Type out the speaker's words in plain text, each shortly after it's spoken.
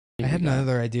I had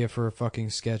another idea for a fucking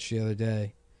sketch the other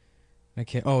day. I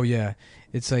can't. Oh yeah,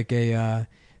 it's like a.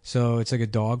 So it's like a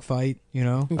dog fight, you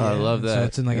know? Oh, I love that. So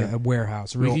it's in like a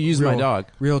warehouse. We could use my dog.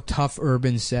 Real tough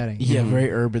urban setting. Yeah,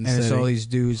 very urban setting. And it's all these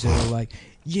dudes that are like,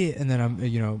 yeah, and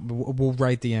then we'll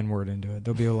write the N-word into it.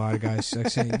 There'll be a lot of guys like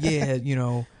saying, yeah,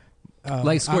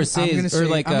 like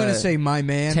Scorsese, I'm gonna say my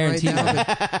man Tarantino. right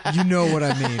now, but you know what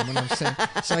I mean when I'm saying.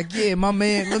 It's like, yeah, my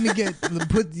man. So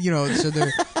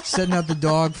they're setting up the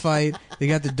dog fight. They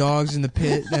got the dogs in the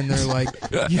pit, and they're like,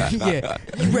 yeah,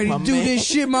 you ready to do this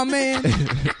shit, my man?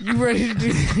 You ready to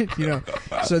do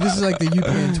it? So this is like the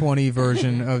UPN 20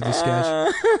 version of the sketch.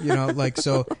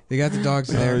 So they got the dogs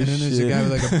there, and then there's a guy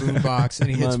with like a boombox,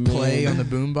 and he hits play on the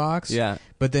boombox. Yeah.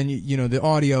 But then the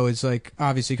audio is like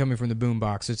obviously coming from the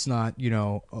boombox. It's not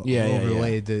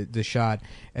overlaid the shot,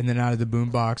 and then out of the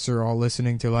boombox they're all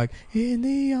listening to like "In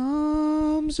the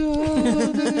Arms of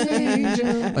an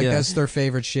Angel." Like that's their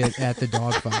favorite shit at the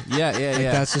dog fight. Yeah.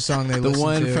 That's the song they listen to. The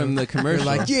one from the commercial.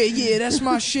 They're like, yeah, that's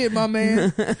my shit, my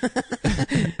man.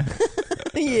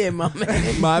 Yeah, my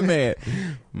man.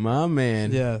 My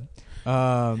man. Yeah.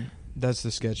 That's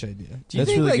the sketch idea. Do you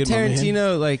think really like good,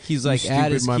 Tarantino, like he's like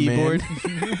at his keyboard?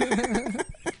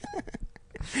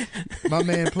 My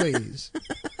man, please.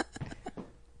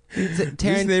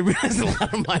 This neighborhood has a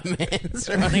lot of my mans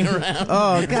running around.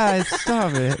 Oh, guys,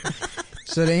 stop it.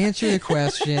 So to answer your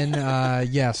question,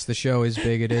 yes, the show is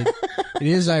bigoted. It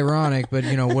is ironic, but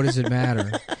what does it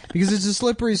matter? Because it's a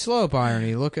slippery slope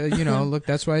irony. Look,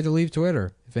 that's why I had to leave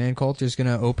Twitter. Van Coulter's going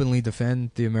to openly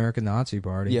defend the American Nazi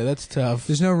Party. Yeah, that's tough.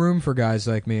 There's no room for guys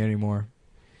like me anymore.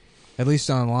 At least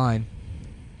online.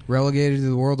 Relegated to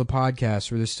the world of podcasts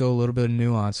where there's still a little bit of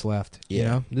nuance left.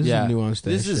 Yeah. This is a nuanced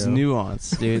This is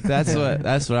nuance, dude. That's what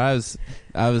I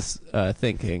was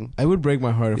thinking. I would break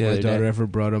my heart if my daughter ever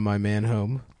brought my man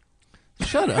home.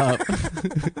 Shut up.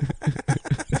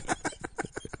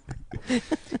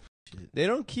 They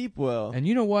don't keep well. And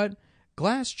you know what?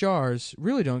 Glass jars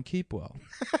really don't keep well.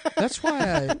 That's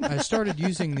why I started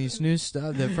using these new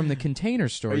stuff from the Container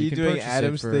Store. Are you doing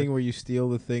Adam's thing where you steal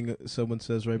the thing someone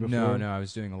says right before? No, I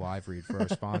was doing a live read for our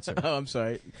sponsor. Oh, I'm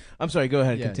sorry. Go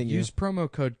ahead. Continue. Use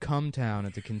promo code Cum Town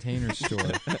at the Container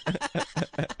Store.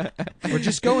 Or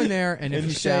just go in there and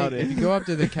if you go up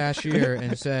to the cashier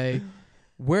and say,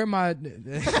 "Where my?"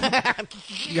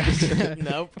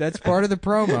 Nope. That's part of the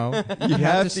promo. You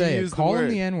have to say use it. Call the them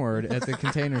the N-word at the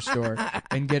Container Store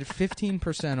and get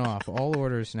 15% off all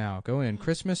orders now. Go in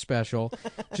Christmas special.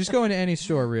 Just go into any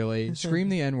store really. Scream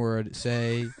the N-word.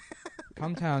 Say,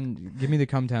 "Cum Town, give me the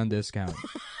Cum Town discount."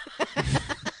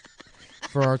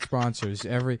 For our sponsors,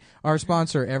 our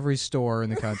sponsor, every store in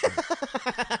the country.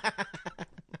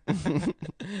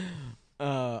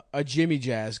 A Jimmy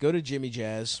Jazz. Go to Jimmy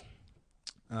Jazz.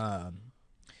 Go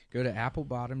to Apple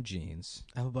Bottom Jeans.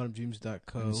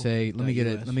 AppleBottomJeans.co. And say, let me get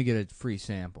a free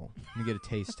sample. Let me get a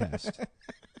taste test.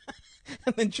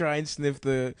 And then try and sniff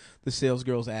the sales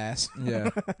girl's ass. Yeah.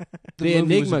 The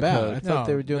Enigma about. Code. I thought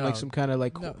they were doing like some kind of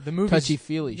like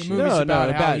touchy-feely shit. The movie's about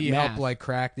how about he math. helped like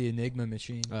crack the Enigma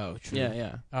machine. Oh, true.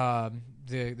 Yeah.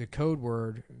 The code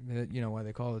word, why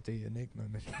they call it the Enigma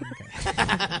machine.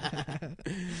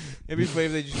 It'd be funny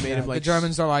if they just made him like... The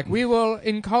Germans are like, we will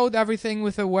encode everything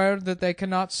with a word that they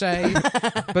cannot say,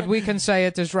 but we can say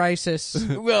it as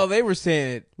racist. Well, they were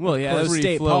saying it. Well, yeah, that was state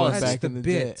state policy. That's back the in the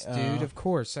bit, day. dude. Of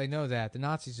course, I know that. The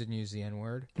Nazis didn't use the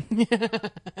N-word.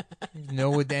 Know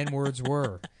what the N-words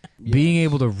were. Yes. Being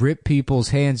able to rip people's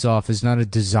hands off is not a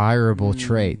desirable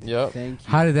trait. Yep. Thank you.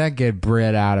 How did that get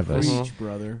bred out of us? Preach,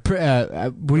 brother.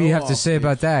 What do you have to say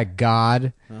about that,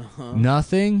 God?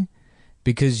 Nothing?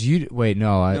 Because you... Wait,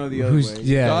 no. No, the other way.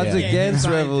 Yeah, God's yeah. against Scientist,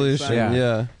 revolution. scientist.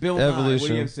 Yeah. Bill Nye, Evolution. what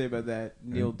do you have to say about that?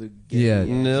 Neil deGrasse. Yeah.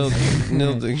 Nil.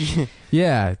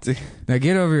 Yeah. Now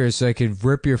get over here so I can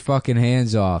rip your fucking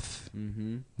hands off.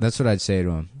 Mm-hmm. That's what I'd say to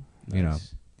him. Nice. You know,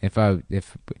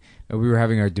 if we were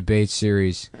having our debate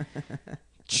series,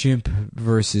 chimp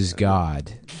versus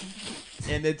God.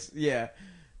 And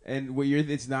and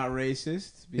it's not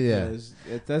racist because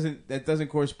that doesn't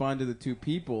correspond to the two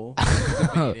people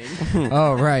debating.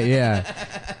 Oh right, yeah.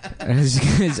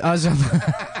 It's also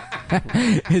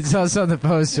on the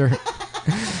poster.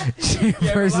 Chimp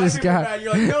versus God.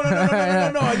 You're like,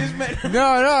 no, I just meant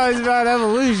No, it's about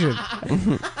evolution.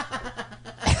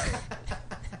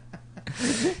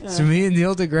 So me and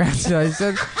Neil deGrasse, I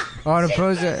said on a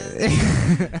poster.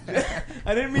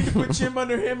 I didn't mean to put Chimp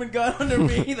under him and God under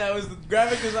me. That was the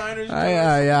graphic designer's choice.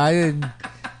 I didn't.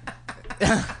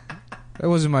 That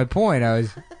wasn't my point. I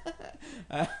was.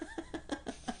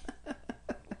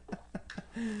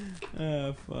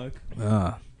 Oh fuck.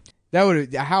 That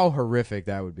would how horrific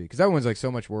that would be, because that one's like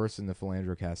so much worse than the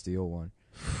Philandro Castile one.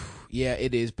 Yeah,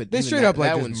 it is, but they straight up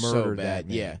like that just one's murdered so bad. that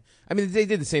man. Yeah, I mean they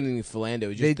did the same thing with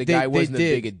Philando. Just the They guy wasn't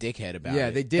did. as big a dickhead about it. Yeah,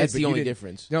 they did. That's but the you only didn't-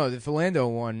 difference. No, the Philando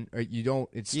one, you don't.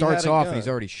 It He starts had a off gun. and he's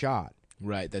already shot.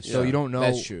 Right, that's So true. you don't know.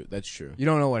 That's true. That's true. You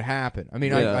don't know what happened. I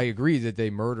mean, Yeah. I agree that they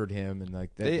murdered him and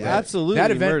like that. They that- absolutely that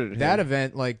event, murdered him. That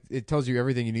event, like, it tells you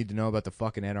everything you need to know about the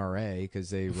fucking NRA because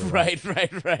they were like,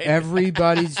 Right.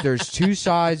 everybody's. There's two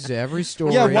sides to every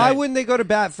story. Yeah, why wouldn't they go to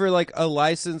bat for like a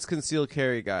licensed concealed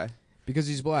carry guy? Because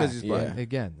he's black. 'Cause he's black. Yeah.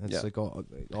 Again, that's Yeah. like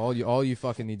all you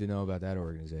fucking need to know about that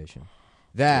organization.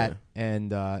 That and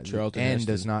Charlton N Heston.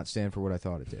 does not stand for what I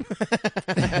thought it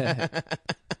did.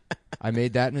 I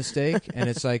made that mistake, and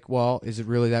it's like, well, is it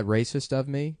really that racist of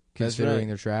me, That's considering right.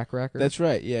 their track record? That's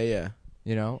right. Yeah.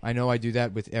 You know I do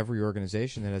that with every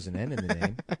organization that has an N in the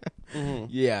name. Mm-hmm.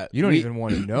 Yeah. You don't even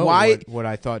want to know why- what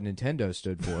I thought Nintendo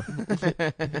stood for.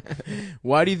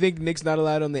 Why do you think Nick's not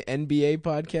allowed on the NBA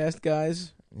podcast,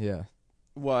 guys? Yeah,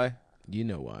 Why? You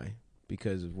know why?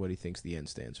 Because of what he thinks the N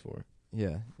stands for.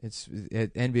 yeah.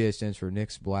 NBA stands for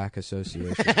Knicks Black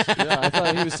Association. Yeah, I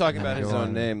thought he was talking about his Go own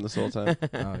on. name this whole time.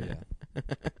 Oh yeah,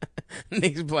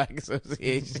 Nick's Black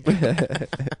Association.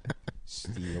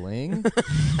 stealing.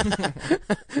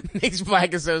 Nick's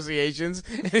Black Associations.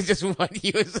 It's just what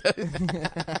you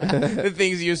the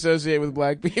things you associate with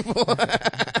black people.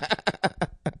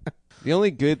 The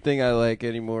only good thing I like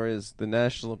anymore is the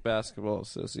National Basketball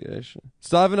Association.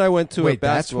 Stav and I went to a Wait,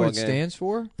 that's basketball what it game. stands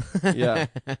for? Yeah.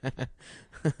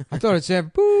 I thought it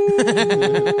said boo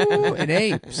and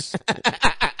apes.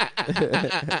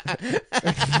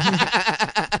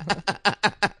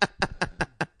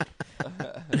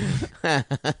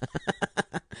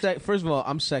 First of all,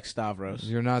 I'm Sex Stavros.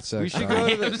 You're not sex. We should Stavros.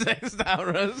 go to the, Sex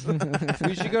Stavros.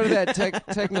 we should go to that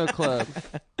techno club.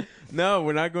 No,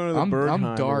 we're not going to the I'm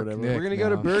Berghain or dark whatever. Nick. We're gonna go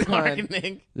to now. Berghain.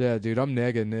 Nick. Yeah, dude, I'm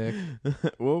Nega Nick.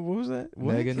 What was that?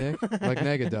 What? Nega Nick, like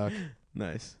Nega Duck.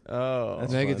 Nice. Oh,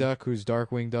 That's Nega fun. Duck, who's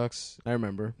Darkwing Ducks. I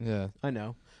remember. Yeah, I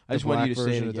know. I the just wanted you black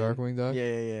to say it version again. of Darkwing Duck.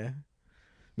 Yeah.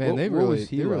 Man, What- they what really, was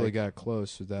he they really like? got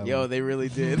close with that. Yo, one. they really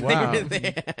did. Wow. I didn't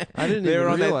They even were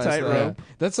on that realize tightrope.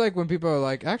 That's like when people are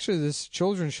like, actually, this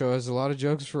children's show has a lot of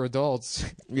jokes for adults.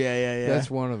 Yeah.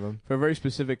 That's one of them. for a very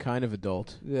specific kind of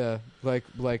adult. Yeah, like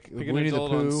Pick an Winnie the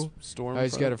adult on Pooh. Storm. I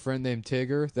just got a friend named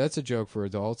Tigger. That's a joke for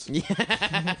adults.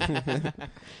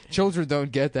 Children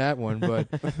don't get that one, but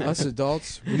us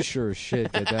adults, we sure as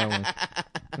shit get that one.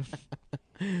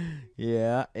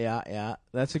 Yeah.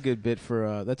 That's a good bit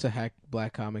for that's a hack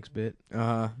black comics bit.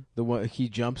 The one he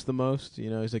jumps the most. You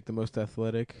know, he's like the most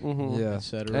athletic, Mm-hmm. Yeah.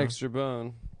 etc. Extra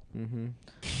bone.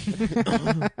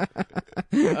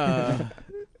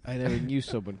 I never knew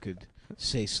someone could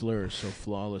say slurs so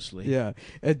flawlessly. Yeah,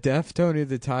 a deaf Tony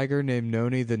the Tiger named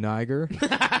Noni the Niger.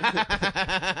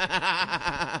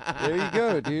 There you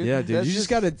go, dude. Yeah, dude, That's you just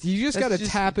gotta that's gotta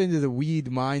just- tap into the weed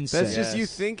mindset. That's just you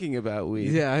Yes. thinking about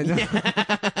weed. Yeah, I know.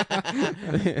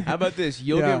 How about this?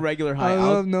 You'll Yeah. get regular high. I I'll-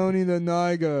 love Noni the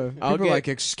Niger. I'll People are get- like,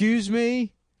 excuse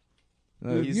me.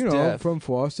 He's You know, deaf. from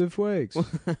Frosted Flakes.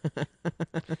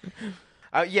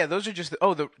 Yeah, those are just.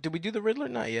 Did we do the Riddler?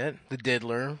 Not yet. The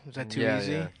Diddler. Was that too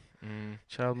easy? Yeah.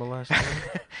 Child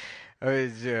molester.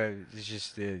 It's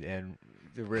just and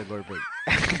the Riddler, but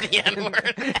The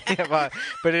N-word. yeah,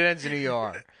 but it ends in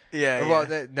ER. Yeah. Well,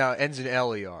 no, it ends in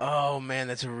LER. Oh man,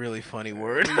 that's a really funny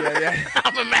word. Yeah.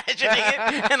 I'm imagining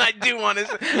it, and I do want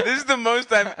to. This is the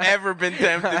most I've ever been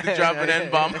tempted to drop an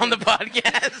N-bomb on the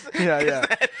podcast. Yeah.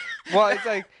 Well, it's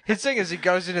like his thing is he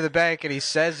goes into the bank and he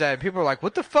says that, and people are like,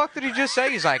 "What the fuck did he just say?"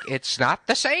 He's like, "It's not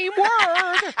the same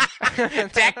word."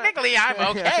 Technically,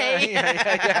 I'm okay.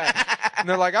 Yeah. And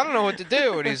they're like, "I don't know what to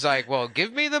do," and he's like, "Well,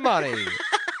 give me the money."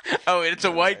 Oh, it's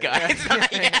a white guy. It's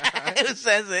not, who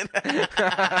says it?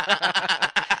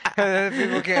 And then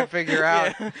people can't figure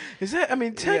out. Yeah. Is that? I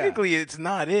mean, technically, it's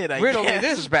not it. I Riddle me guess.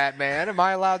 this, Batman. Am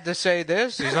I allowed to say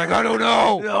this? He's like, I don't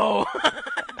know. No.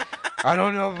 I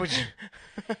don't know.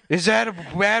 Is that a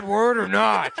bad word or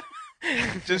not?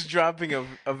 Just dropping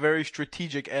a very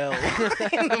strategic L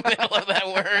in the middle of that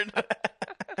word.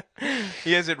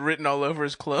 He has it written all over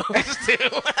his clothes too.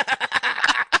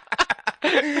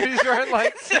 He's wearing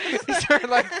like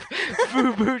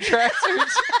boo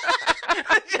tracksuits.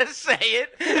 Just say it.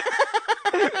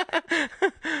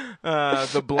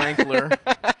 The blankler.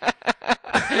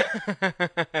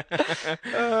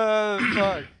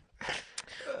 Fuck.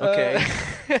 Okay.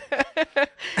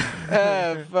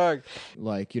 Fuck.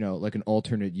 like like like an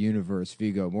alternate universe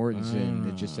Viggo Mortensen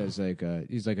that just has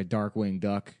he's like a Darkwing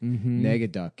Duck,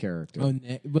 Negaduck character. Oh,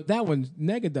 but that one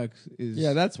Negaduck is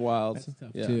that's wild. That's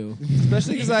tough too.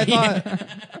 Especially because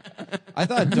I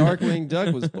thought Darkwing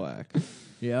Duck was black.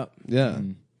 Yep. Yeah.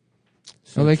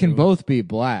 So they can both be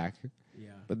black.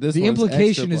 But this the one's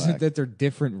implication extra isn't black. that they're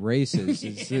different races.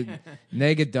 It's that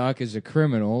Negaduck is a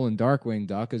criminal and Darkwing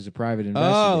Duck is a private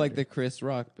investigator. Oh, like the Chris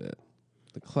Rock bit.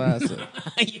 The classic.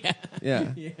 Yeah.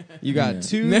 Yeah. You got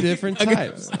two different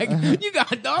types. You got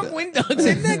Darkwing Ducks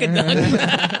and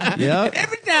Negaducks. Yep.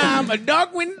 Every time a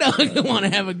Darkwing Duck want to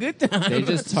have a good time. They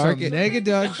just so target.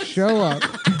 Negaducks show up.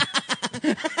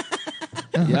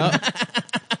 Yep.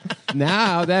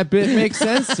 Now that bit makes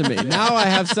sense to me. Now I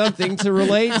have something to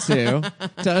relate to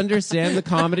understand the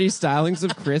comedy stylings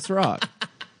of Chris Rock.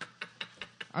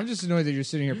 I'm just annoyed that you're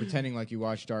sitting here pretending like you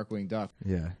watched Darkwing Duck.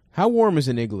 Yeah. How warm is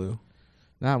an igloo?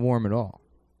 Not warm at all.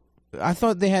 I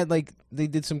thought they had they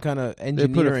did some kind of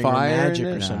engineering fire or in magic it?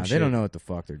 or some Nah, shit. they don't know what the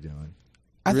fuck they're doing.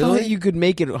 I Really? thought you could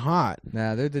make it hot.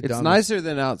 Nah, they're the It's dumbest. nicer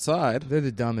than outside. They're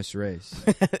the dumbest race.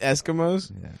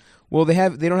 Eskimos. Yeah. Well, they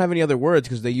don't have any other words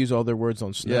because they use all their words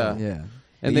on snow. Yeah.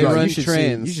 And You- they run you should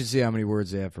trains. you should see how many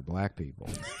words they have for black people.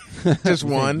 Just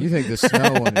one. You think the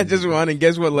snow one is Just one, and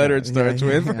guess what letter it starts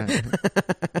with? Yeah.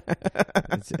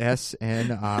 It's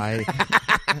SNI.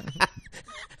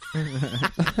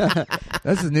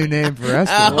 That's a new name for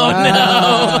Eskimo.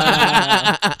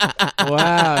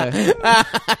 Wow.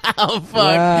 Oh fuck!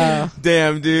 Wow.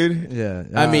 Damn, dude. Yeah.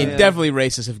 I mean, yeah. definitely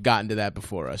racists have gotten to that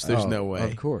before us. There's Oh, no way.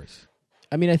 Of course.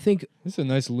 I mean, I think. This is a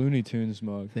nice Looney Tunes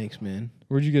mug. Thanks, man.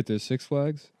 Where'd you get this? Six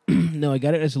Flags? No, I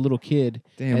got it as a little kid.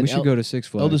 Damn, And we should go to Six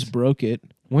Flags. Eldest broke it.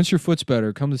 Once your foot's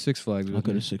better, come to Six Flags. I'll with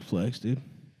go me. to Six Flags, dude.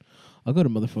 I'll go to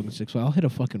motherfucking Six Flags. I'll hit a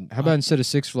fucking. How about instead of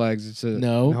Six Flags, it's a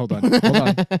No. Hold on.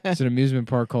 It's an amusement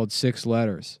park called Six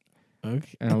Letters.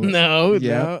 Okay. And I'll- No, Yep.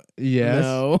 no, Yes.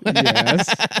 no.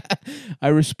 Yes. I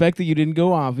respect that you didn't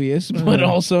go obvious, but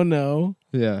also no.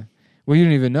 Yeah. Well, you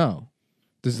didn't even know.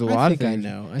 There's a lot I of think things. I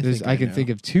know. I can think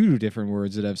of two different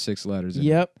words that have six letters in it.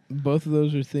 Yep, both of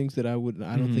those are things that I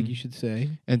don't think you should say.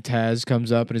 And Taz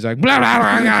comes up and he's like, blah, blah,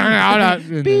 blah, blah, blah,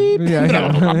 blah. Beep.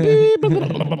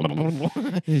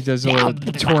 He does a little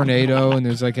tornado and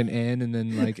there's like an N and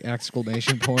then like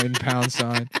exclamation point and pound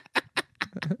sign.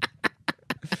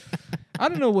 I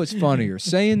don't know what's funnier,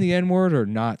 saying the N-word or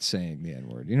not saying the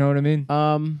N-word. You know what I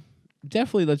mean?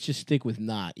 Definitely, let's just stick with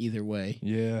not either way,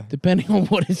 Yeah. depending on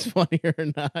what is funnier or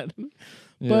not.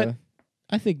 Yeah. But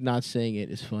I think not saying it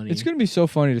is funny. It's going to be so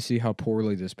funny to see how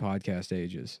poorly this podcast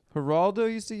ages.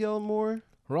 Geraldo used to yell more.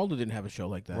 Geraldo didn't have a show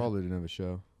like that. Probably didn't have a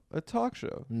show. A talk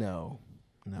show. No.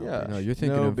 Yeah. No, you're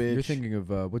thinking No, of you're bitch. thinking of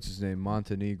what's his name?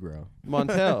 Montenegro.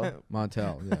 Montel.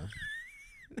 Montel, yeah.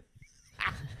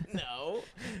 No.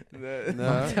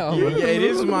 No. Yeah, it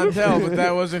is Montel, but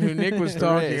that wasn't who Nick was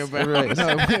talking Erased, about. erased. No,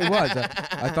 it was.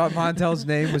 I thought Montel's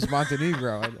name was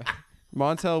Montenegro.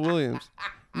 Montel Williams.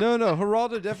 No,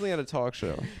 Geraldo definitely had a talk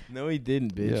show. No, he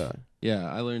didn't, bitch. Yeah. Yeah,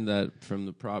 I learned that from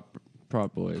the prop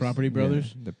boys. Property Brothers?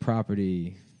 Yeah, the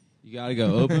property You gotta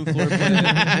go open floor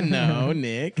plan. No,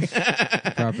 Nick.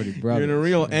 property You're brothers. in a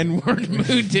real N-word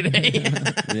mood today.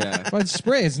 Yeah. But it's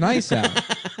spring. It's nice out.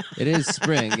 It is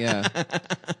spring, yeah.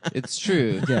 It's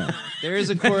true. Yeah. There is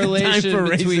a correlation for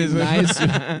between racism. nice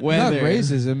Not weather.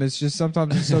 racism. It's just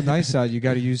sometimes it's so nice out. You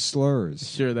got to use slurs.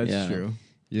 Sure, that's Yeah. true.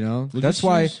 You know. Look That's at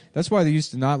why. shoes. That's why they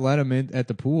used to not let them in at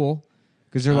the pool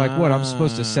because they're like, "What? I'm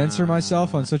supposed to censor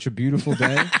myself on such a beautiful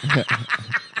day?"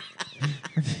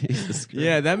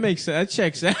 Yeah, that makes sense. That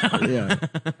checks out. Yeah.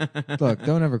 Look,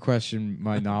 don't ever question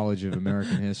my knowledge of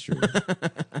American history.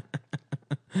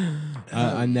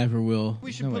 I never will.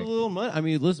 We should No, put wait. a little money. I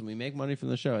mean, listen, we make money from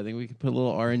the show. I think we could put a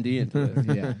little R&D into it.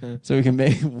 Yeah. So we can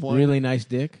make one. Really nice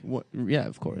dick. Yeah,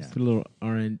 of course. Put a little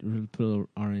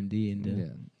R&D into. Yeah.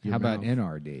 your How about mouth.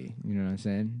 NRD? You know what I'm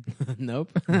saying?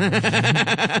 Nope.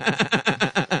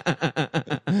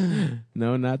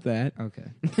 No, not that. Okay.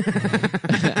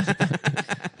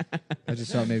 I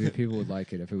just thought maybe people would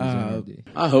like it if it was NRD.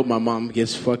 I hope my mom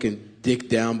gets fucking dicked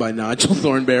down by Nigel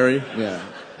Thornberry. Yeah.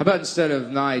 How about instead of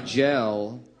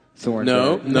Nigel Thornberry?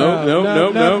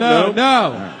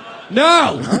 No.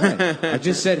 All right. I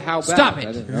just said how about. Stop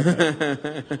it.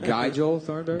 Okay. Guy Joel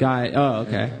Thornberry? Guy. Oh,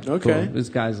 okay. Okay. Cool. This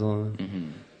guy's a little.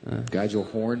 Guy Joel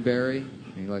Hornberry.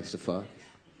 He likes to fuck.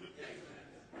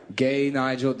 Gay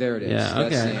Nigel. There it is. Yeah.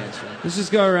 That's Okay. the answer. Let's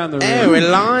just go around the room. Hey,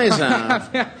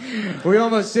 Eliza. We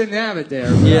almost didn't have it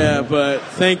there. Yeah, but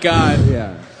thank God.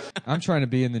 Yeah. I'm trying to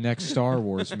be in the next Star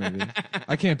Wars movie.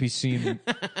 I can't be seen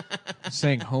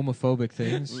saying homophobic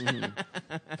things.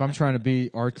 If I'm trying to be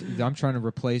I'm trying to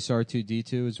replace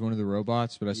R2D2 as one of the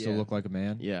robots, but I still look like a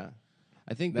man. Yeah.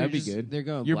 I think That'd be good. They're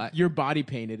going black. Your body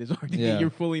painted is already. Yeah. You're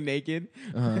fully naked.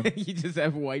 You just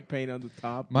have white paint on the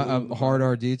top. My hard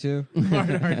RD2. Hard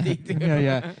RD2.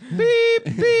 Yeah. Beep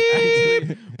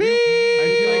beep beep.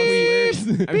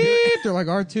 Beep. They're like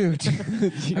R2.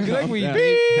 I feel like we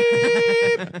beep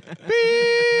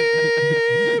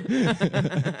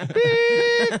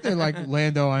beep. They're like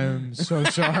Lando. I am so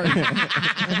sorry. Beep.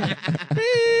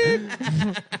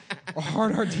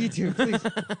 Hard RD2, please.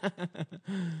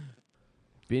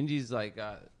 Benji's like,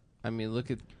 I mean, look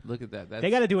at that. That's, They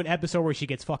got to do an episode where she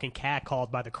gets fucking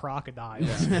catcalled by the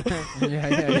crocodiles.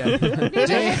 Yeah.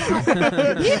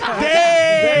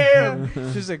 Damn!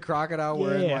 Just a crocodile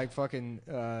wearing Yeah. like fucking,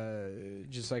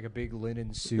 just like a big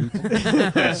linen suit,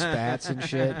 spats and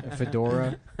shit, a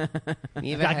fedora.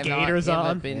 Got gators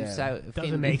on.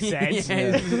 Doesn't make sense.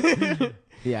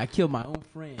 Yeah, I killed my own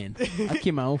friend. I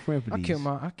killed my own friend for these.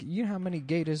 You know how many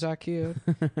gators I killed?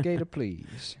 Gator,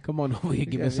 please. Come on over here,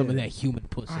 give me some of that human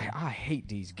pussy. I hate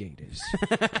these gators.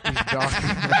 These dark.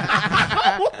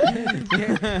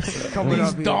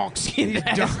 These dark-skinned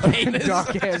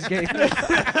dark ass gators.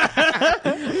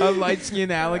 A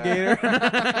light-skinned alligator.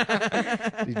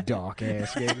 These dark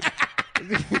ass gators.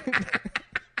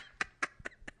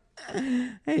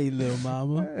 Hey, little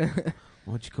mama.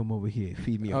 Why don't you come over here?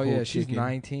 Feed me a Oh whole yeah, she's chicken.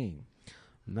 19.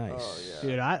 Nice.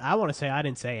 Dude, I want to say I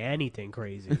didn't say anything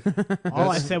crazy.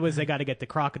 All I said was they got to get the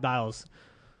crocodiles.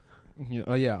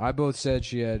 Oh yeah, I both said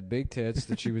she had big tits,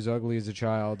 that she was ugly as a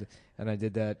child, and I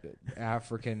did that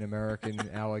African American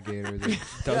alligator that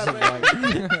doesn't like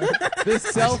the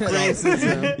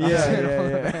self-racism.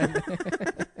 Yeah.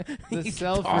 The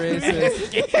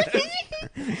self-racist.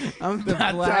 I'm the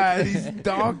tired of these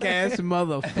dog-ass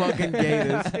motherfucking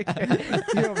gators.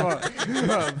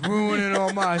 Ruining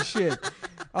all my shit.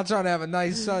 I'm trying to have a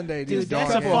nice Sunday. Dude,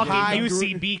 that's a fucking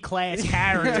UCB class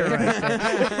character right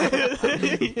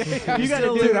there. You gotta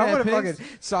do it. I want to fucking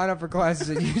sign up for classes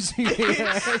at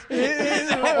UCB.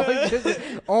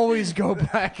 always go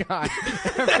back on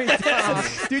every time.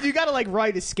 Dude, you gotta like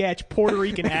write a sketch, Puerto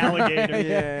Rican alligator.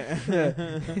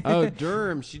 Yeah. Oh,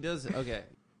 Durham. She does. Okay.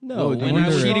 No, when I'm I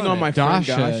was cheating on my friend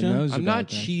Dasha. I'm not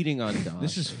cheating on Dasha.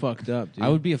 This is fucked up, dude. I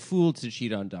would be a fool to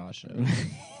cheat on Dasha.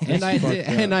 and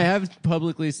I have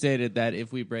publicly stated that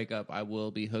if we break up, I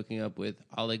will be hooking up with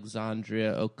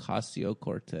Alexandria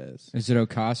Ocasio-Cortez. Is it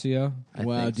Ocasio?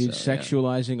 Wow, dude,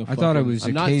 sexualizing a fucking... I thought it was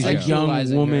I'm not Ocasio. young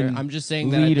sexualizing woman her. I'm just saying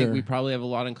that I leader. think we probably have a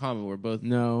lot in common. We're both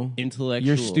intellectuals.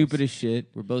 You're stupid as shit.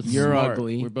 We're both You're smart.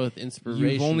 ugly. We're both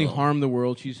inspirational. You've only harmed the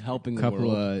world. She's helping the Couple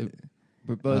world.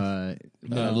 We're both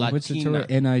what's the term?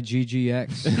 Latina.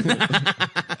 NIGGX.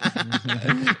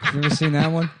 You ever seen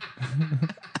that one?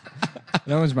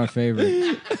 That was my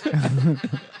favorite.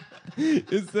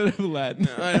 Instead of Latin.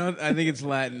 I think it's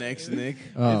Latinx, Nick.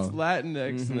 Oh. It's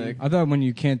Latinx, Nick. I thought when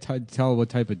you can't tell what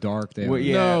type of dark they are. Well,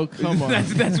 yeah. No, come on.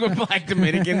 That's what black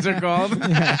Dominicans are called.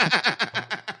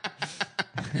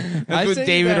 That's what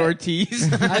David Ortiz.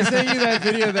 I sent you that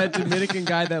video of that Dominican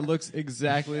guy that looks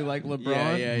exactly like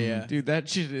LeBron. Yeah. Dude, that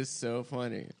shit is so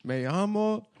funny. Me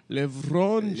llamo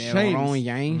LeBron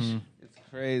James. It's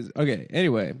crazy. Okay,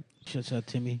 anyway. Shouts out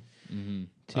Timmy. Timmy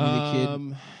the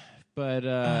kid. But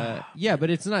yeah, but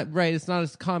it's not right. It's not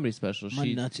a comedy special. My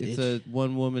nuts It's itch. a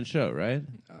one-woman show, right?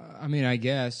 I mean, I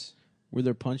guess. Were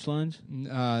there punchlines?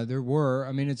 There were.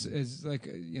 I mean, it's like,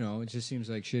 it just seems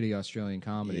like shitty Australian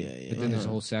comedy. Yeah, But then there's a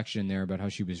whole section there about how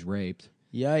she was raped.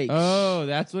 Yikes. Oh,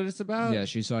 that's what it's about? Yeah,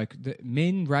 she's like,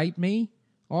 men raped me.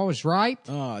 I was raped.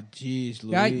 Oh, jeez,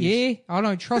 Louise. Yeah, I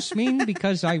don't trust men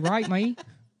because they rape me.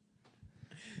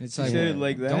 It's She like, said it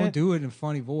like that? Don't do it in a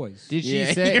funny voice. Did she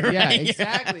Yeah, say? you're Yeah, right.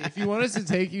 exactly. If you want us to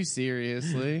take you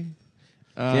seriously.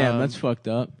 Damn, that's fucked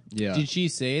up. Yeah. Did she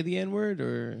say the N-word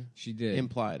or She did.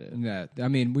 implied it? Yeah, I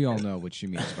mean, we all know what she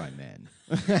means by men.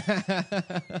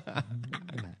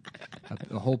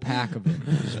 A whole pack of them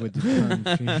is what the term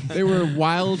she... They were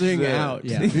wilding out.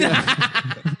 Yeah.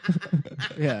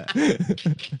 Yeah.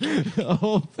 A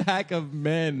whole pack of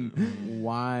men.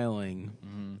 Wiling.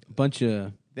 Bunch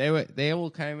of... They will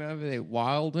kind of they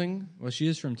wilding. Well, she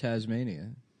is from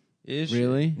Tasmania. Is she?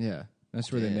 Really? Yeah,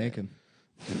 that's where they make them.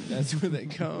 That's where they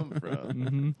come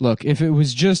from. Look, if it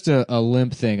was just a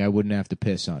limp thing, I wouldn't have to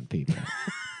piss on people.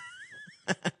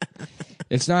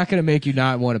 It's not going to make you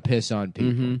not want to piss on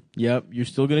people. Yep, you're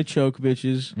still going to choke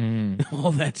bitches.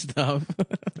 All that stuff.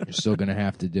 You're still going to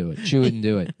have to do it. Chew it and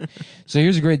do it. So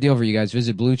here's a great deal for you guys.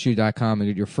 Visit BlueChew.com and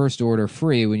get your first order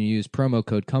free when you use promo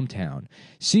code CUMTOWN.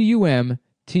 CUMTOWN.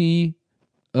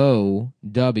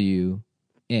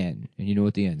 And you know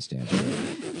what the N stands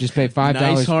for. Just pay $5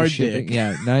 Nice for hard shipping. dick.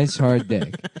 Yeah, nice hard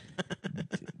dick.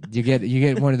 You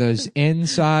get one of those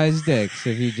N-size dicks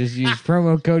if you just use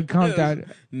promo code CUMTOWN.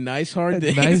 Nice hard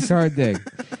dick. Nice hard dick.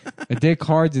 A dick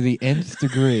hard to the nth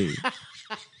degree.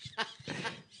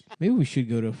 Maybe we should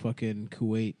go to fucking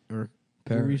Kuwait or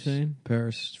What were you saying?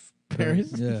 Paris.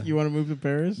 Paris? Yeah. You want to move to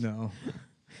Paris? No. Where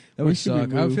That would should we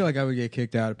suck. I would move? feel like I would get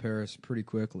kicked out of Paris pretty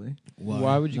quickly.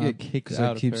 Why would you get kicked Because out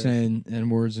I of keep Paris? saying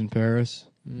N-words in Paris.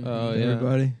 Oh, yeah.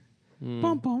 Everybody.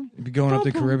 Bum, bum. You'd be going up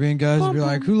to Caribbean guys and be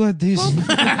like, who let these...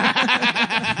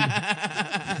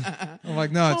 I'm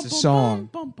like, no, it's a song.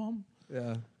 Bum, bum.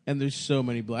 Yeah. And there's so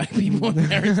many black people in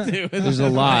Paris, too. There's a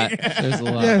lot. There's a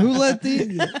lot. Yeah, who let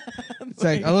these... It's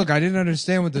like, oh, look, I didn't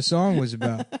understand what the song was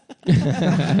about.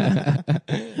 I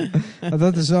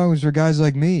thought the song was for guys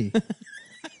like me.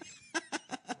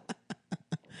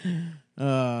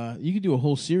 You could do a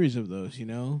whole series of those, you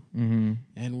know? Mm-hmm.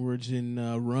 N-words in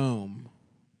Rome.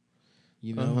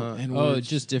 You know? Uh-huh. N-words. Oh,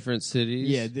 just different cities?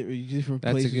 Yeah, different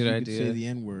That's a places good you idea. could say the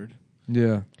N-word.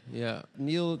 Yeah. Yeah.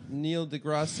 Neil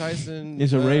deGrasse Tyson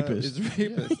Is a rapist. Is a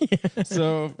rapist.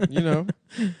 So, you know,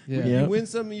 Yeah. you win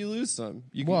some, you lose some.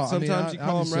 You can, Well, sometimes you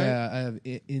call them right. I have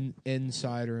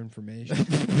insider information.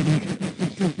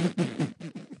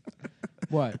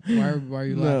 What? Why are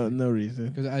you laughing? No reason.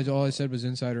 Because all I said was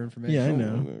insider information. Yeah, I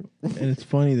know. And it's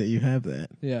funny that you have that.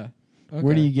 Yeah. Okay.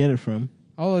 Where do you get it from?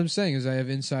 All I'm saying is I have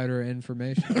insider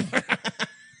information.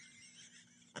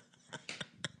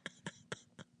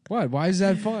 What? Why is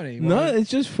that funny? No, Why? it's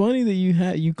just funny that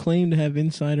you claim to have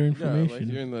insider Yeah, like information.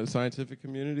 you're in the scientific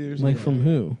community or something. Like from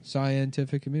who?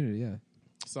 Scientific community, yeah.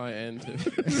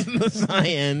 Scientific. The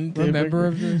science. Remember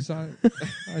of the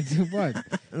I do what?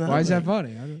 Why is that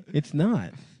funny? It's not.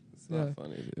 It's not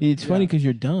funny, dude. It's funny because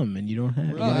you're dumb and you don't have.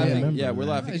 We're you don't laughing. remember Yeah, we're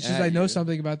that. laughing. It's just at I know you.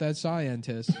 something about that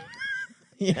scientist.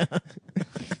 Yeah.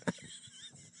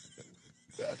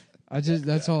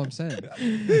 That's all I'm saying.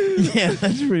 Yeah,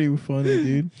 that's pretty funny,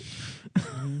 dude.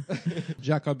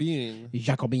 Jacobin.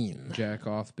 Jacobin. Jack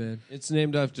off bin. It's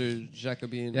named after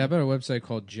Jacobin. Yeah, I bet a website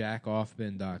called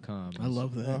jackoffbin.com. I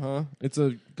love that. Uh-huh. It's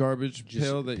a garbage Just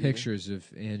pail that pictures of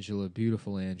Angela,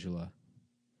 beautiful Angela.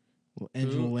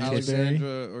 Angela Who? Lansbury.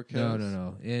 Alexandra or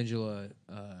No. Angela.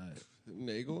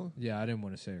 Nagel? Yeah, I didn't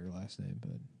want to say her last name,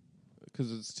 but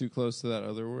Because it's too close to that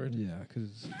other word? yeah,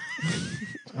 because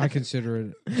I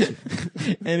consider it.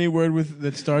 Any word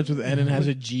that starts with N and has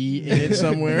a G in it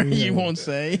somewhere, you won't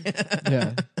say.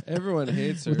 Yeah, Everyone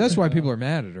hates her. but that's why people are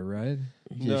mad at her, right?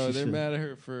 No, they're mad at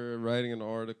her for writing an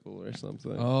article or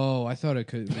something. Oh, I thought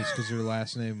it was because her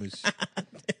last name was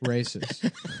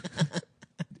racist.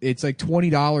 It's like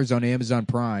 $20 on Amazon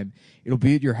Prime. It'll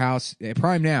be at your house.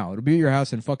 Prime now. It'll be at your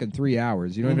house in fucking 3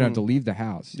 hours. You don't even have to leave the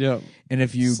house. Yeah. And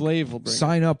if you Slave will bring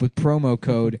sign up with promo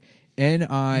code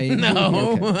NI.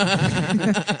 No.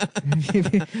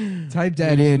 Type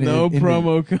that in. No in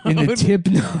promo code. In the tip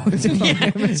notes.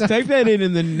 Yeah. Type that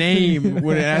in the name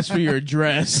when it asks for your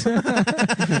address.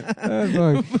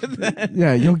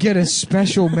 Yeah, you'll get a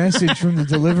special message from the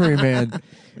delivery man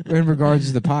in regards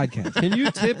to the podcast. Can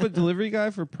you tip a delivery guy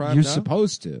for Prime You're now?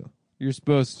 supposed to. You're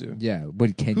supposed to. Yeah,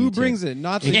 but can you Who tip? brings it?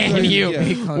 Not the Can you?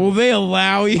 Yeah. Will they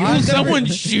allow you? I've Someone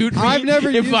never- shoot me I've never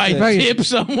if used I it. tip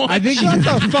someone? I think Shut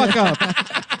the fuck up.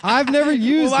 I've never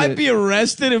used Will I it. be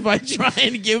arrested if I try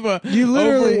and give a You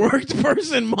literally- overworked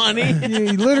person money?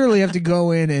 you literally have to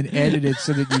go in and edit it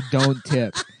so that you don't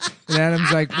tip. And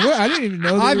Adam's like, what? I didn't even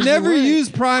know there I've was a never way.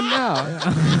 used Prime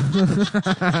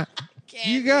Now.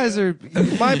 You guys are...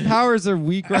 My powers are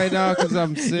weak right now because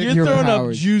I'm sick. You're Your throwing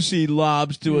powers. up juicy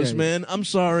lobs to us, Yeah. man. I'm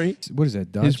sorry. What is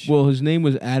that, Dutch? His name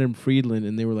was Adam Friedland,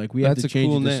 and they were like, we have That's to a change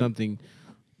cool it to name. something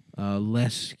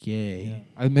less gay.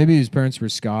 Maybe his parents were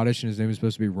Scottish and his name was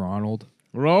supposed to be Ronald.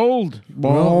 Rolled.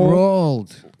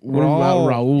 Ronald. What about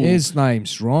Raoul? His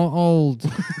name's Ronald.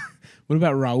 What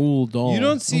about Raoul Dahl? You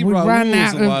don't see We Raoul's ran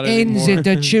out a lot of ends anymore. at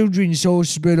the children's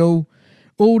hospital.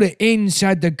 All the ends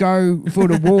had to go for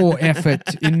the war effort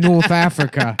in North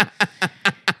Africa.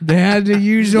 They had to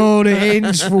use all the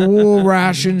ends for war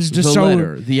rations. the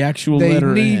letter, the actual They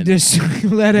letter need N. this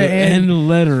letter The N. N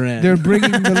letter N. They're bringing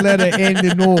the letter N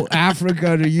to North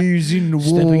Africa to use in the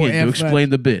Stepping war in to effort. explain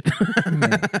the bit.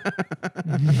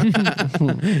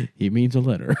 He means a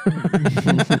letter.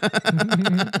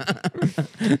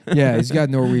 Yeah, he's got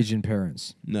Norwegian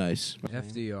parents. Nice.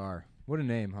 FDR. What a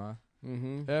name, huh?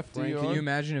 Mm-hmm. Frank, can you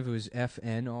imagine if it was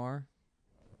FNR?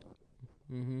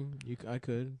 I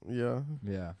could. Yeah.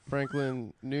 Yeah.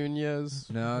 Franklin Nunez.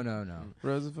 No.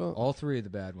 Roosevelt. All three of the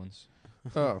bad ones.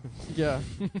 Oh, yeah.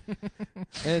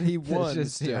 And he won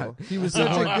just- still. yeah. He was such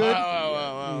a good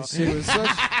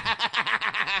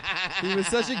he was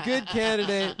such a good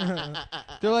candidate.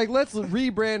 They're like, let's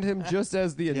rebrand him just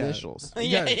as the initials.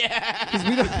 Yeah. 'Cause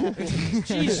we don't.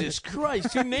 Jesus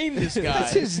Christ! Who named this guy?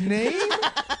 That's his name?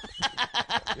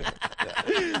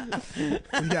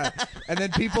 Yeah, and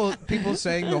then people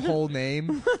saying the whole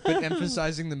name, but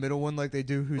emphasizing the middle one like they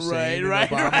do Hussein and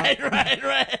Obama.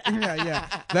 Right. Yeah.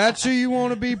 That's who you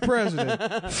want to be president.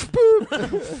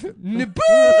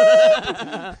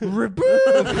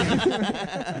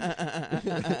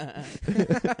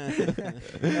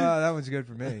 That one's good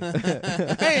for me.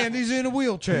 And he's in a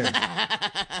wheelchair.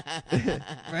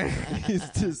 He's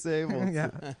disabled. Yeah,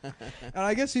 and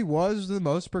I guess he was the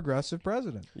most progressive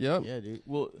president. Yep. Yeah, dude.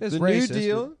 Well, It's The racist, New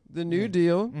Deal. The New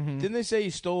Deal. didn't they say he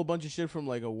stole a bunch of shit from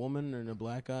like a woman and a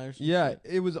black guy or something? Yeah,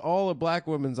 it was all a black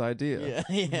woman's idea.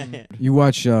 Yeah. You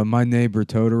watch My Neighbor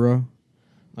Totoro?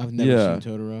 I've never Yeah.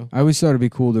 seen Totoro. I always thought it'd be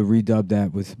cool to redub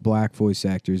that with black voice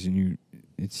actors, and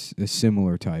it's a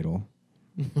similar title.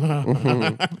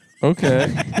 Okay.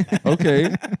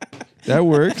 That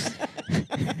works.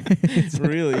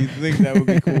 Really? You think that would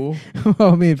be cool?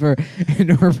 Well, I mean, for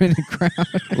an urban crowd.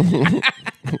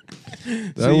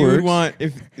 So you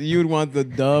would want the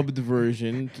dubbed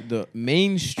version, the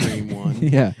mainstream one,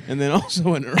 Yeah. and then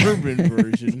also an urban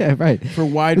version, Yeah, right. for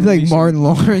wide It's like release. Martin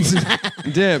Lawrence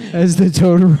Damn. as the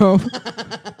Totoro.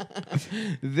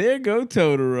 There go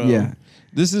Totoro. Yeah.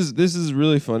 This is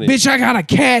really funny. Bitch, I got a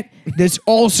cat that's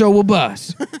also a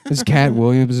bus. Is Cat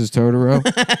Williams is Totoro?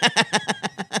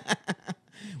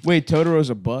 Wait, Totoro's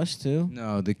a bus too?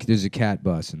 No, there's a cat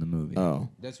bus in the movie. Oh.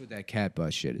 That's what that cat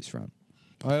bus shit is from.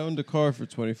 I owned a car for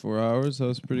 24 hours. That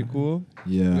was pretty cool.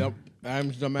 Yeah. Yep.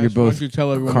 I'm You're both you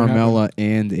tell everyone Carmela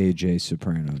and AJ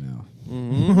Soprano now.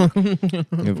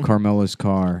 Mm-hmm. You have Carmela's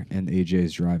car and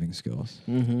AJ's driving skills.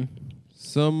 Mm-hmm.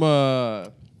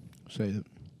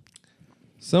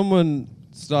 Someone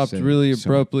stopped really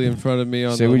abruptly in front of me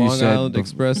on the Long Island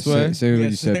Expressway. Say what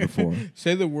you said before.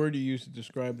 Say the word you used to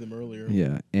describe them earlier.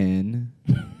 Yeah, N.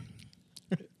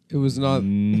 It was not.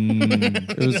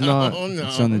 It was not. Oh, no.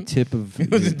 It's on the tip of.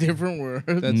 It was a different word.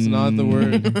 That's not the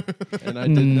word, and I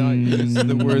did not use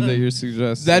the word that you're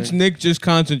suggesting. That's Nick just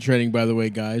concentrating, by the way,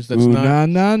 guys. That's Ooh, not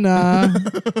nah.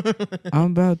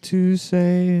 I'm about to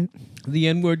say it. the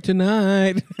N-word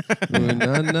tonight. Ooh,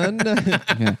 nah.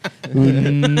 Yeah. Ooh,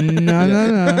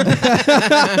 nah.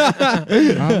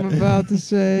 I'm about to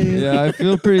say it. Yeah, I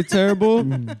feel pretty terrible.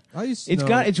 I used It's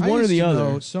one or the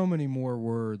other. So many more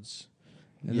words.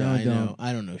 And Yeah, now I know. don't.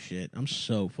 I don't know shit. I'm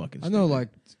so fucking I stupid. know,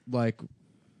 like,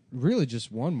 really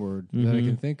just one word that I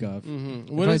can think of.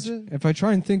 Mm-hmm. What is it? If I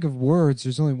try and think of words,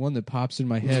 there's only one that pops in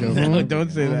my head. Over and over Don't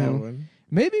say again. that one.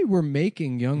 Maybe we're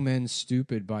making young men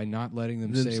stupid by not letting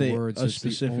them Didn't say say words. a It's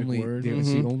specific the only, word. It's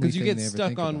the only Because you thing get they ever stuck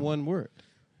think on about. one word.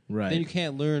 Right. Then you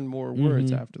can't learn more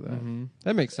words after that. Mm-hmm.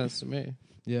 That makes sense to me.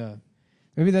 Yeah.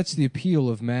 Maybe that's the appeal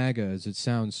of MAGA, as it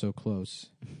sounds so close.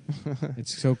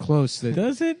 It's so close that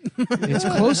Does it? it's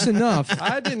close enough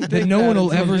I didn't that think no that one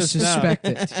will until ever just now. suspect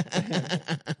it.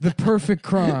 The perfect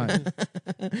crime.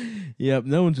 Yep.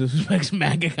 No one suspects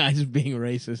MAGA guys of being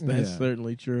racist. That's Yeah.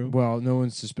 certainly true. Well, no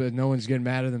one's getting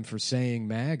mad at them for saying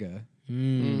MAGA.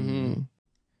 Mm-hmm.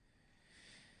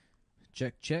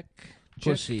 Check.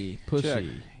 Pussy.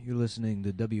 You're listening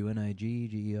to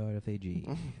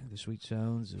WNIG-GERFAG, the sweet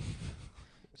sounds of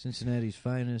Cincinnati's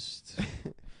finest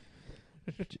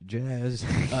jazz.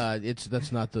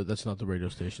 That's not the radio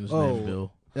station. It's Oh.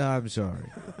 Bill. I'm sorry.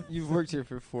 You've worked here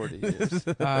for 40 years.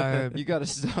 I'm You got to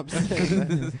stop saying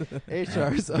that.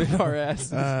 HR's up our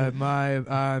ass.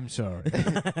 I'm sorry.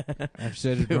 I've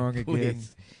said it wrong again.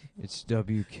 Please. It's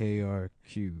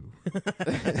WKRQ.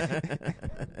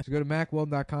 So go to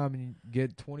macweld.com and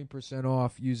get 20%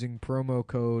 off using promo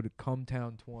code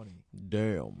CumTown20.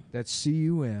 Damn. That's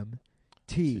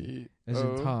C-U-M-T as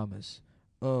in Thomas,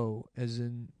 O as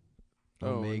in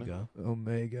Omega.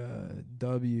 Omega,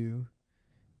 W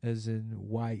as in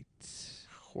white,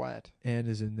 What? N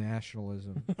as in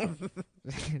nationalism.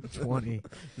 20.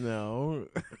 No.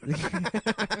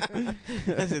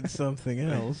 That's in something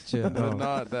else.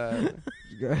 Not that.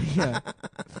 Yeah.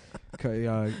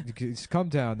 It's Cum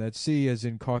Town. That's C as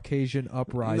in Caucasian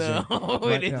uprising. No,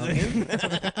 it isn't.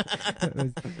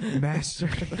 Master.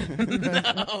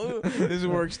 No. This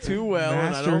works too well, and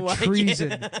I Master don't like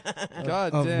treason it.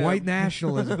 God of damn. white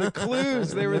nationalism. The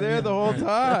clues, they were there the whole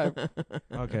time.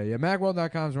 Okay, yeah.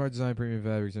 Macweld.com, smart design, premium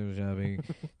fabric, simple shopping.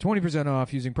 20%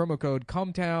 off using promo code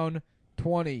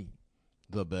CumTown20.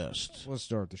 the best. Let's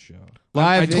start the show.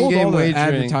 Live I told in-game all the wagering.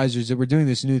 advertisers that we're doing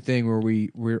this new thing where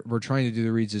we're trying to do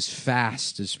the reads as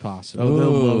fast as possible. Oh,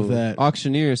 they'll love that.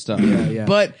 Auctioneer stuff. Yeah.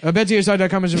 But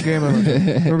BetTSI.com is a game.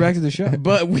 We're back to the show.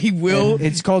 but we will.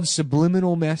 It's called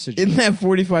subliminal messaging. In that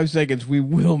 45 seconds, we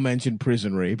will mention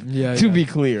prison rape. Yeah, To yeah. be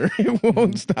clear, it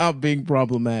won't stop being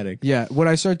problematic. Yeah, what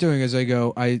I start doing is I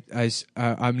go,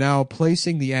 I'm now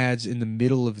placing the ads in the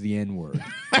middle of the N-word.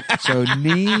 So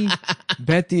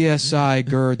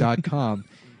BetTSI.com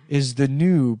is the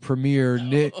new premier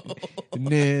BetTSI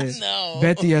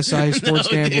sports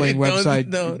gambling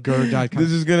website, GER.com.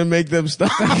 This is gonna make them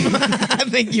stop. I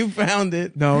think you found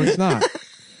it. No, it's not.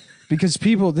 Because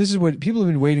this is what people have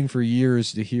been waiting for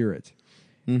years to hear it.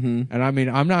 Mm-hmm. And I mean,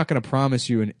 I'm not going to promise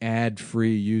you an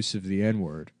ad-free use of the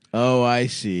N-word. Oh, I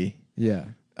see. Yeah.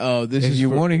 Oh, this if is you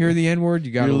for- want to hear the N-word,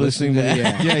 you got to You're listen to listening the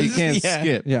to ad. Yeah, you can't Yeah.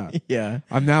 skip. Yeah. Yeah.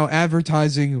 I'm now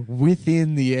advertising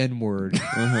within the N-word.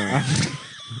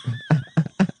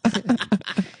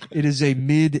 It is a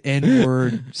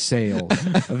mid-N-word sale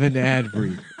of an ad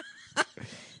read.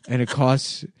 And it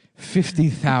costs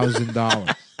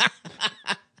 $50,000.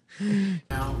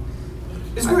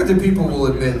 It's weird that people will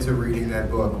admit to reading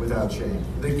that book without shame.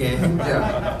 The game?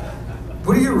 Yeah.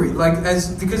 What do you read?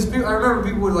 Because I remember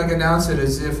people would announce it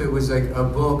as if it was a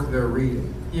book they're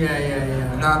reading.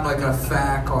 Yeah. Not like a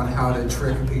fact on how to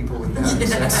trick people into having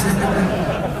sex.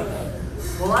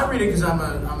 Well, I read it because I'm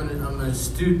a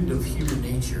student of human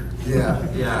nature. Yeah.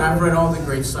 And I've read all the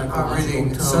great I'm psychological reading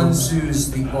tomes. Sun Tzu's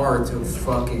The Art of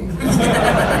Fucking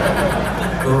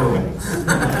Girls.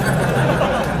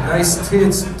 Nice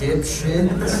tits, dipshit.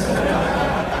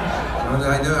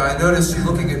 I noticed you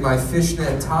looking at my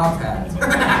fishnet top hat.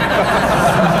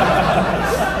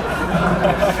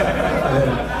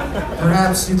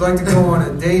 Perhaps you'd like to go on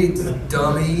a date,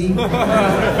 dummy.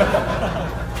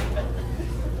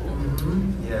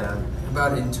 Yeah.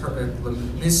 About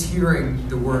mishearing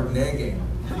the word negging.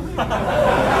 No.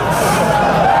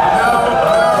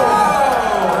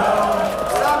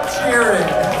 Stop cheering.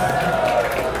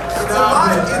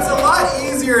 It's a lot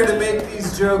easier to make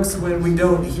these jokes when we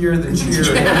don't hear the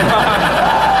cheering.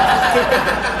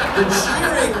 The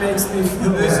cheering makes me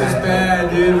feel this is bad,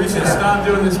 dude. We should stop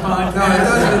doing this podcast. No, it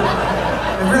doesn't.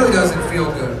 It really doesn't feel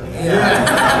good.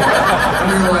 Yeah. I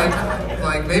mean,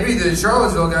 like maybe the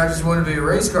Charlottesville guy just wanted to be a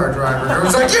race car driver. And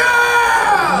everyone's like,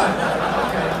 yeah.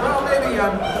 Okay. Well, maybe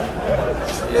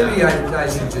I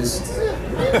should just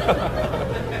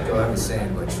go have a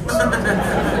sandwich.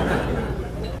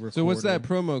 So what's that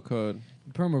promo code?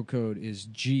 The promo code is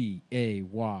GAYN.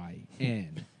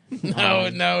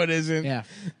 No, it isn't. F.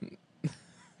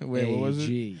 Wait, what was it?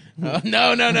 A-G. Oh,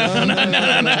 no.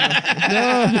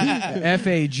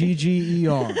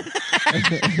 FAGGER.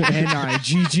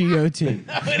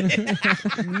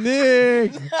 NIGGOT.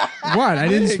 Nick! What? I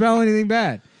didn't spell anything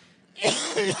bad.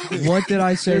 What did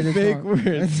I say? They're fake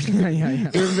words. Yeah.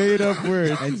 They're made up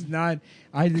words. It's not.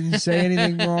 I didn't say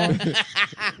anything wrong.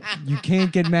 You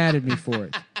can't get mad at me for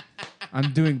it.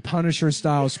 I'm doing Punisher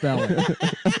style spelling.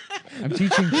 I'm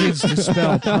teaching kids to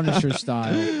spell Punisher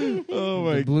style. Oh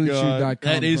my BlueChew.com god.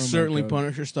 That is promo certainly code.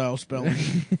 Punisher style spelling.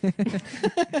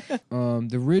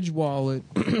 The Ridge wallet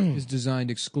is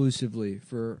designed exclusively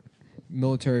for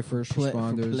military first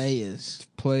responders,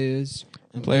 Players.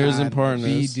 Players and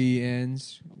partners.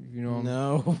 BDNs. You know.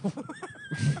 No.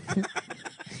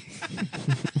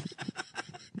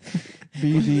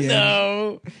 BDNs.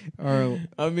 No. Are,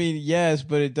 I mean, yes,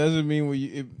 but it doesn't mean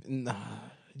it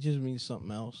just means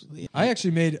something else. I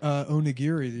actually made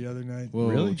onigiri the other night. Whoa,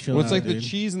 Really? chill What's out, like the dude.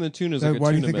 cheese and the tuna is So like a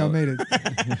why do you tuna think I melon. made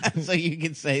it? So you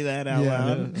can say that out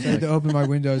loud. So I had to open my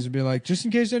windows and be like, just in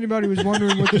case anybody was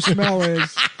wondering what the smell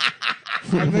is,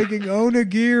 I'm making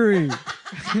onigiri.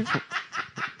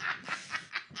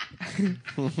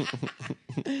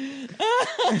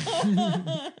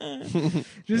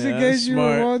 Just in case you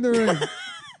were wondering.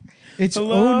 It's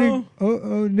onigiri.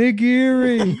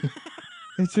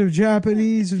 It's a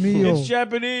Japanese meal. It's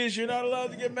Japanese. You're not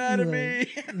allowed to get mad at me.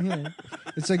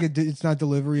 It's like it's not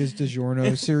delivery, it's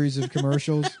DiGiorno series of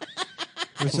commercials.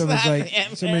 Where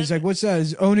somebody's like, what's that?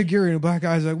 It's onigiri. And a black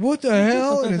guy's like, what the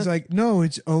hell? And it's like, no,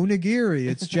 it's onigiri.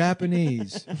 It's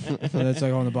Japanese. So that's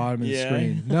like on the bottom of the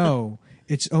screen. No,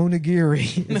 it's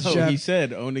onigiri. It's He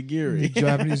said onigiri. The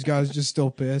Japanese guy's just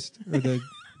still pissed. Or the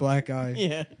black guy.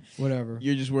 Yeah. Whatever.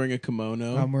 You're just wearing a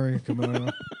kimono. I'm wearing a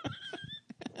kimono.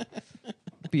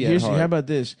 How about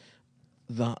this?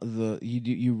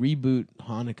 You reboot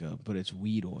Hanukkah, but it's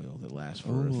weed oil that lasts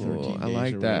for 13 days. I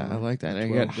like that. I like that.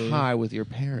 And get high with your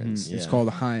parents. It's called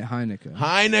Hanukkah.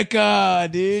 Hanukkah,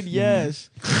 dude. Yes.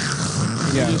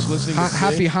 Yeah. Just listening to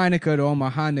Happy Sick? Hanukkah to all my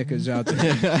Hanukkahs out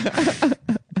there.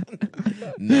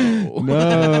 No.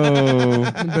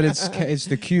 But it's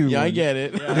the Q. Yeah, I one. get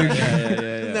it.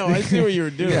 Yeah. No, I see what you were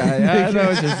doing. Yeah, I know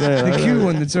what you're saying. The Q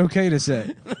one that's okay to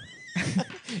say.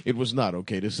 It was not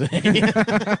okay to say.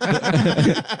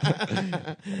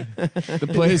 The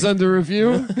play is under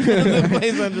review. The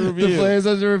play's under review. The play is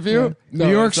under review. No,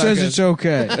 New York it's not says good. it's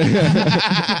okay.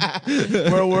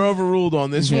 We're overruled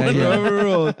on this one. Yeah.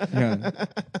 Overruled. Yeah.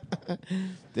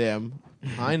 Damn.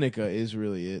 Hanukkah is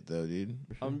really it, though, dude.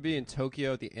 I'm going to be in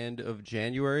Tokyo at the end of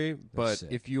January, but sick.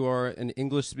 if you are an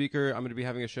English speaker, I'm going to be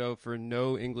having a show for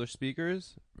no English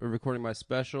speakers. We're recording my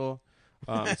special.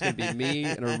 It's going to be me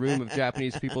in a room of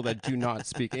Japanese people that do not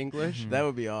speak English. That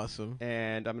would be awesome.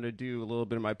 And I'm going to do a little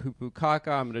bit of my poo-poo caca.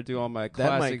 I'm going to do all my That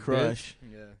classic might crush.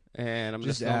 bits. And I'm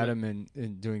Just gonna film Adam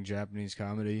and doing Japanese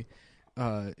comedy.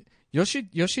 Yoshi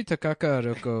Takaka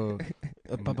Roko.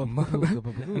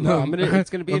 No, it's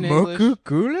going to be in English.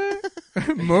 Mokukure?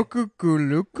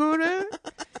 Mokukulukure?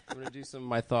 I'm going to do some of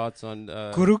my thoughts on...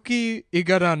 Kuruki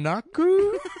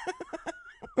Igaranaku?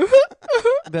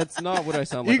 That's not what I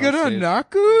sound like on stage.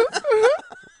 Igaranaku?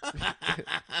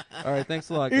 All right, thanks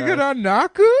a lot, guys.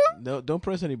 Igaranaku? No, don't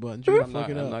press any buttons. You're I'm not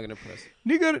fucking up. going to press.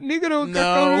 Nigaro No.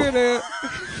 kakarere.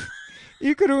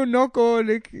 Ikaru noko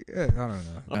liki. I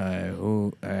don't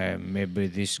know. Maybe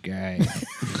this guy.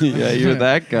 Yeah, you're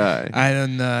that guy. I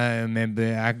don't know. Maybe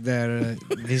actor.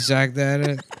 This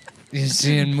actor. You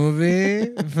see in movie?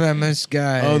 Famous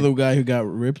guy. Oh, the guy who got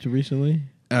ripped recently?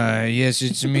 Yes,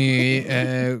 it's me.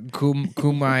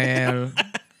 Kumail.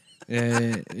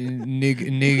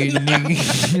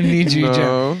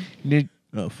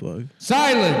 Oh, fuck.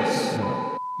 Silence!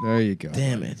 There you go.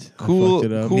 Damn it. Cool, I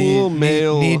fucked it up. cool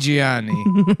male.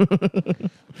 Nijiani.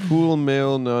 Cool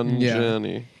male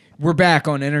non-Johnny. We're back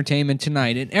on Entertainment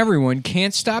Tonight, and everyone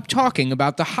can't stop talking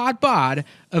about the hot bod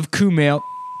of Kumail.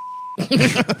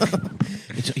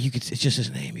 It's just his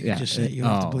name. You can just say it. You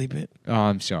don't have to bleep it. Oh,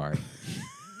 I'm sorry.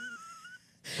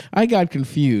 I got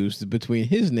confused between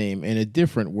his name and a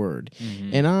different word.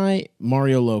 And I,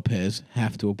 Mario Lopez,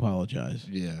 have to apologize.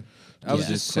 Yeah. I was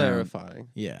just clarifying.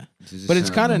 Yeah. But it's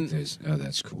kind of... Oh,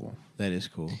 that's cool. That is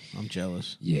cool. I'm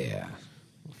jealous. Yeah.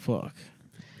 Fuck.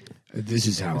 This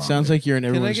is how It sounds like you're in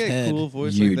Can I everyone's get a head. cool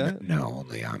voice like that? No,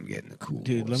 only I'm getting the cool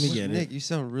Dude, let voice. me get Nick, it. you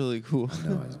sound really cool. I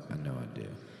know I do.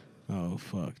 Oh,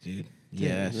 fuck, dude. Yeah,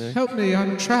 Yes. Nick. Help me,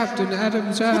 I'm trapped in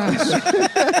Adam's ass.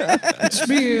 It's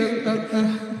me,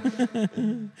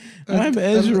 I'm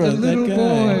Ezra, a little that guy.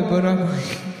 boy, but I'm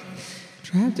like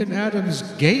trapped in Adam's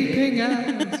gaping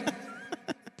ass.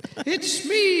 It's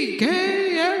me,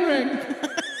 Gay Eric.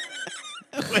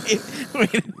 Wait,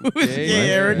 who's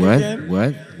Gay Eric What? again?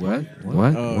 What?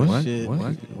 Oh, What? shit.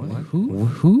 What? Who?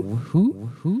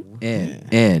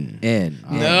 N.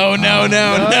 No.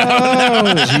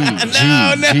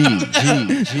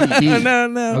 G.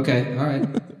 No. Okay, all right.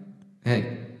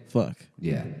 Hey. Fuck.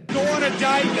 Yeah. Go on a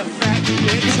diet, you fat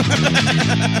bitch.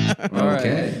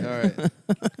 Okay. All right.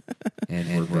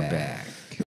 And we're back.